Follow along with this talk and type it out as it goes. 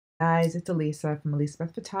Guys, it's Alissa from Alissa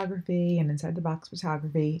Beth Photography and Inside the Box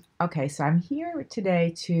Photography. Okay, so I'm here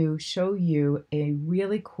today to show you a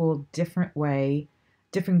really cool different way,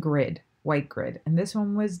 different grid, white grid. And this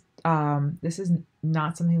one was, this is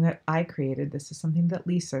not something that I created. This is something that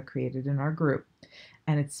Lisa created in our group,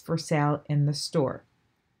 and it's for sale in the store.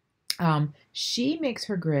 She makes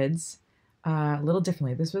her grids a little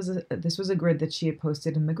differently. This was a grid that she had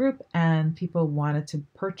posted in the group, and people wanted to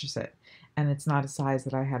purchase it. And it's not a size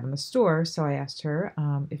that I had in the store, so I asked her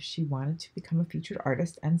if she wanted to become a featured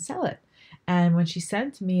artist and sell it. And when she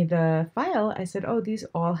sent me the file, I said, "Oh, these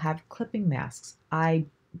all have clipping masks." I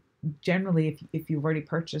generally, if you've already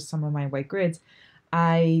purchased some of my white grids,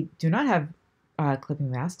 I do not have clipping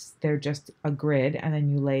masks. They're just a grid, and then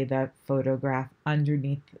you lay the photograph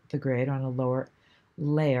underneath the grid on a lower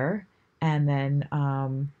layer, and then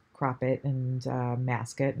crop it and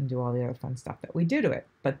mask it and do all the other fun stuff that we do to it.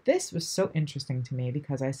 But this was so interesting to me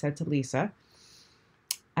because I said to Lisa,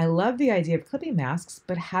 I love the idea of clipping masks,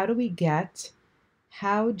 but how do we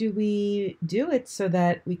do it so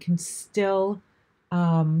that we can still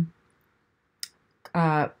um,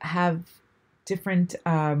 have different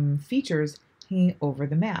features hanging over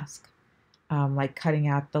the mask, like cutting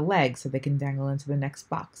out the legs so they can dangle into the next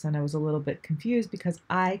box. And I was a little bit confused because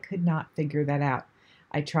I could not figure that out.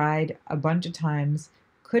 I tried a bunch of times,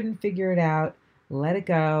 couldn't figure it out, let it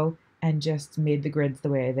go, and just made the grids the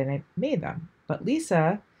way that I made them. But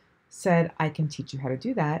Lisa said, I can teach you how to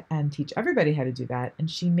do that and teach everybody how to do that.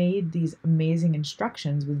 And she made these amazing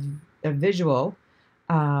instructions with a visual,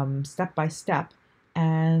 step by step.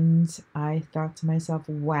 And I thought to myself,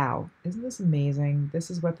 wow, isn't this amazing?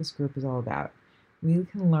 This is what this group is all about. We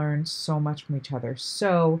can learn so much from each other.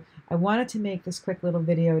 So I wanted to make this quick little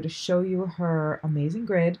video to show you her amazing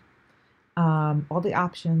grid, all the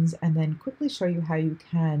options, and then quickly show you how you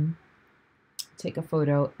can take a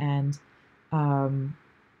photo um,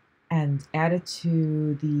 and add it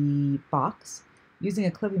to the box using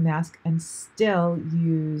a clipping mask and still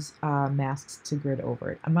use masks to grid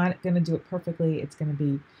over it. I'm not going to do it perfectly. It's going to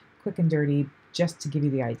be quick and dirty just to give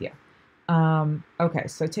you the idea. Okay,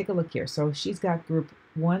 so take a look here. So she's got group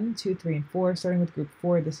 1, 2, 3, and 4. Starting with group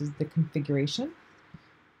 4, this is the configuration.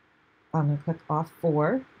 I'm going to click off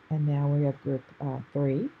 4, and now we have group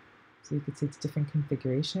 3. So you can see it's different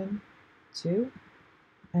configuration, 2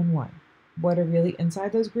 and 1. What are really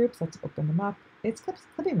inside those groups? Let's open them up. It's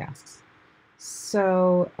clipping masks.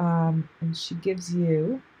 So, and she gives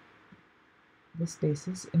you the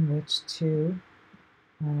spaces in which to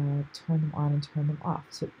turn them on and turn them off.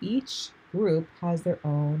 So each group has their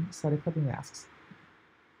own set of clipping masks.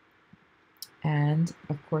 And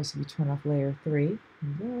of course, if you turn off layer 3,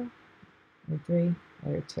 layer 3,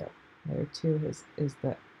 layer 2. Layer 2 is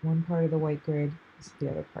the one part of the white grid, this is the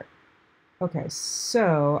other part. Okay,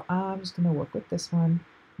 so I'm just going to work with this one.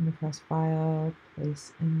 I'm going to press File,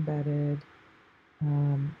 Place Embedded.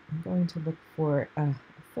 I'm going to look for a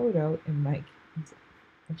photo in my,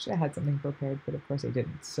 actually I had something prepared, but of course I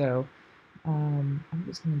didn't. So I'm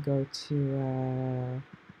just going to go to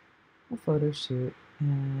a photo shoot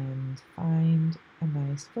and find a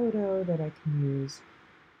nice photo that I can use.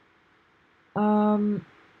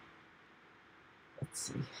 Let's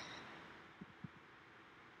see.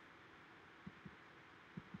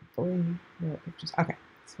 Pictures. Okay,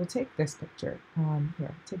 so we'll take this picture.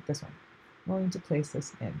 Here, take this one. I'm going to place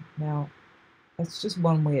this in. Now, that's just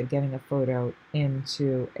one way of getting a photo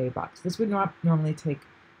into a box. This would not normally take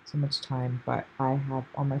so much time, but I have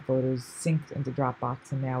all my photos synced into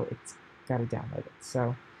Dropbox, and now it's got to download it.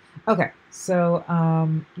 So, okay, so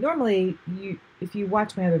normally, if you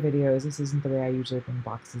watch my other videos, this isn't the way I usually bring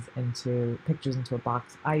pictures into a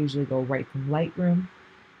box. I usually go right from Lightroom,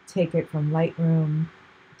 take it from Lightroom,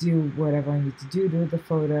 do whatever I need to do to the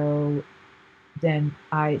photo. Then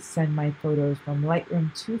I send my photos from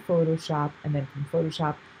Lightroom to Photoshop, and then from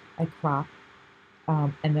Photoshop I crop,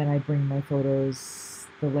 and then I bring my photos,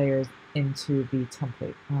 the layers, into the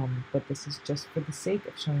template. But this is just for the sake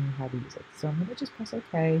of showing you how to use it. So I'm going to just press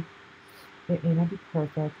OK. It may not be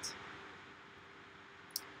perfect.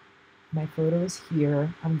 My photo is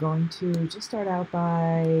here. I'm going to just start out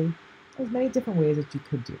by, there's many different ways that you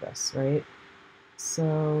could do this, right?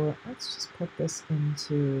 So let's just put this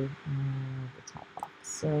into the top box.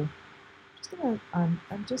 So I'm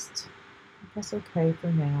just gonna, press OK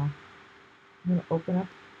for now. I'm gonna open up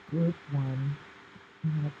group 1.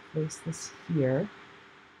 I'm gonna place this here,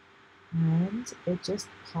 and it just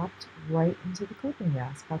popped right into the clipping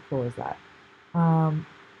mask. How cool is that? I'm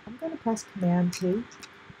gonna press Command T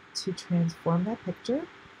to transform that picture.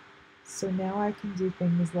 So now I can do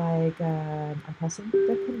things like I'm pressing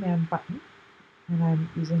the Command button. And I'm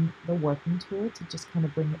using the warping tool to just kind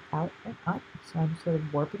of bring it out and up. So I'm sort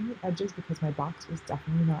of warping the edges because my box was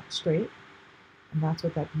definitely not straight. And that's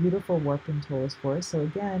what that beautiful warping tool is for. So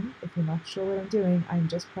again, if you're not sure what I'm doing, I'm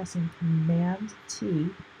just pressing Command T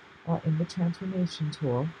while in the transformation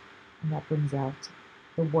tool, and that brings out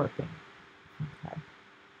the warping. Okay,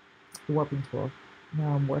 the warping tool.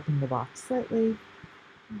 Now I'm warping the box slightly.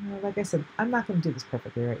 Like I said, I'm not going to do this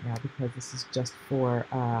perfectly right now because this is just for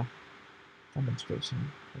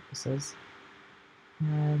demonstration purposes.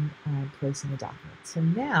 And I'm placing a document. So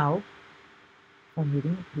now, if I'm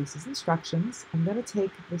reading Lisa's instructions, I'm going to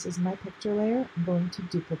take, this is my picture layer, I'm going to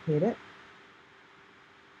duplicate it.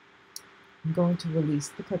 I'm going to release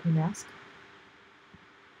the clipping mask.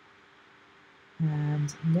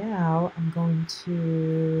 And now I'm going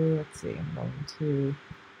to, let's see, I'm going to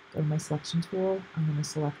go to my selection tool. I'm going to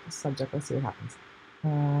select the subject. Let's see what happens.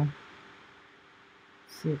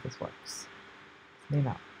 See if this works.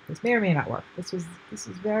 This may or may not work. This was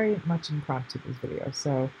very much impromptu, this video.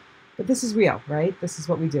 So, but this is real, right? This is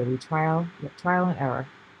what we do. We trial and error. It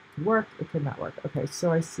could work. It could not work. Okay,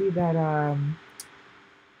 so I see that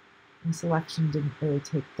my selection didn't really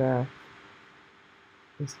take this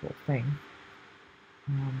whole thing.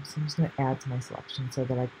 So I'm just going to add to my selection so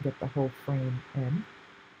that I can get the whole frame in.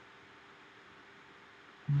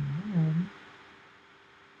 And then,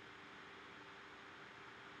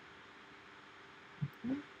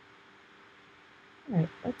 okay. All right,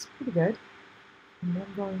 that's pretty good. And then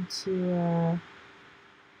I'm going to,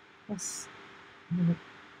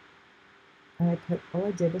 all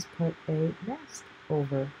I did was put a mask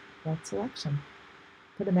over that selection.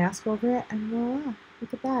 Put a mask over it, and voila,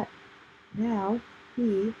 look at that. Now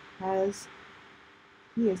he is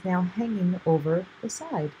now hanging over the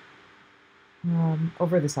side,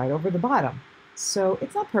 over the bottom. So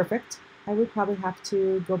it's not perfect. I would probably have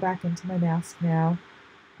to go back into my mask now,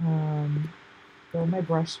 go to my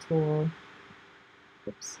brush tool,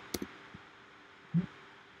 oops,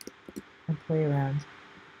 and play around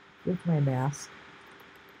with my mask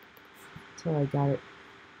until I got it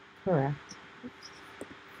correct. Oops.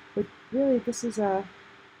 But really, this is a,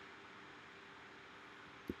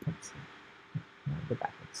 let's see, go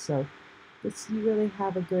backwards. So this, you really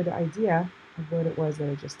have a good idea of what it was that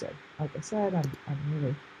I just did. Like I said, I'm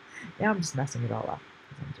really, now I'm just messing it all up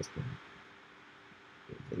because I'm just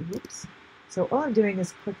being, whoops. So all I'm doing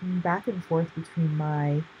is clicking back and forth between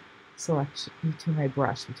my selection, between my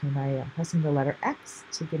brush, pressing the letter X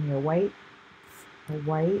to give me a white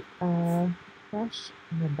brush,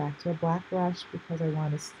 and then back to a black brush because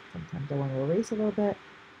sometimes I want to erase a little bit,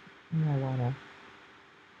 and I want to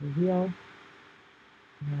reveal,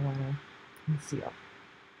 and I want to conceal.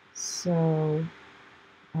 So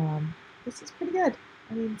this is pretty good.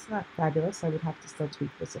 I mean, it's not fabulous. I would have to still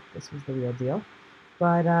tweak this if this was the real deal.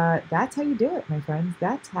 But that's how you do it, my friends.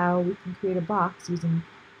 That's how we can create a box using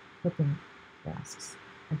clipping masks.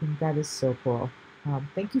 I think that is so cool.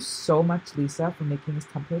 Thank you so much, Lisa, for making this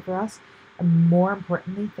template for us. And more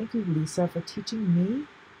importantly, thank you, Lisa, for teaching me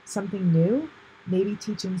something new, maybe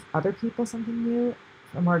teaching other people something new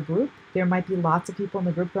from our group. There might be lots of people in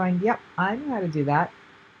the group going, yep, I know how to do that.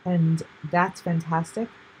 And that's fantastic.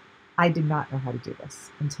 I did not know how to do this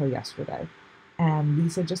until yesterday. And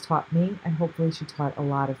Lisa just taught me, and hopefully she taught a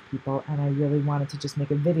lot of people. And I really wanted to just make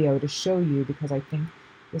a video to show you because I think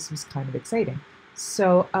this was kind of exciting.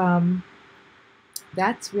 So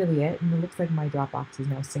that's really it. And it looks like my Dropbox is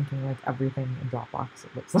now syncing like everything in Dropbox,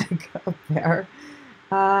 it looks like up there.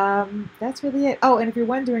 That's really it. Oh, and if you're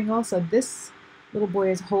wondering also, this little boy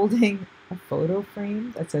is holding a photo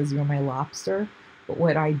frame that says "You're my lobster." But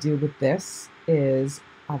what I do with this is,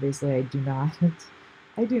 obviously, I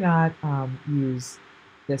do not use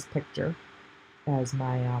this picture as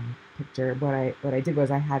my picture. What I did was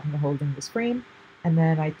I had him holding this frame, and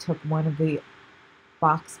then I took one of the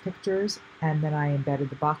box pictures, and then I embedded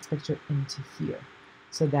the box picture into here,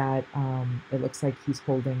 so that it looks like he's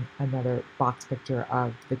holding another box picture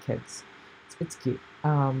of the kids. It's cute.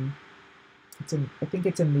 I think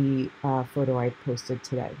it's in the photo I posted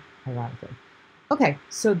today, ironically. Okay,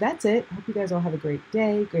 so that's it. I hope you guys all have a great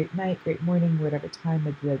day, great night, great morning, whatever time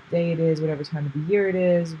of the day it is, whatever time of the year it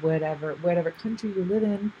is, whatever country you live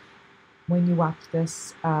in when you watch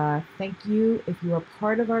this. Thank you. If you are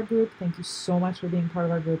part of our group, thank you so much for being part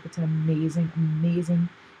of our group. It's an amazing, amazing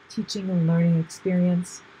teaching and learning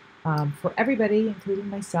experience for everybody, including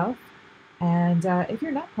myself. And if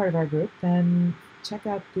you're not part of our group, then check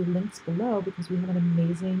out the links below because we have an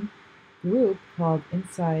amazing group called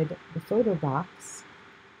Inside the Photobox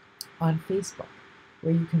on Facebook,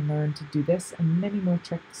 where you can learn to do this and many more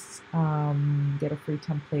tricks, get a free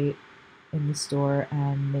template, in the store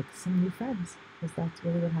and make some new friends, because that's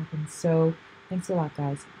really what happens. So thanks a lot,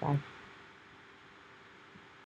 guys. Bye.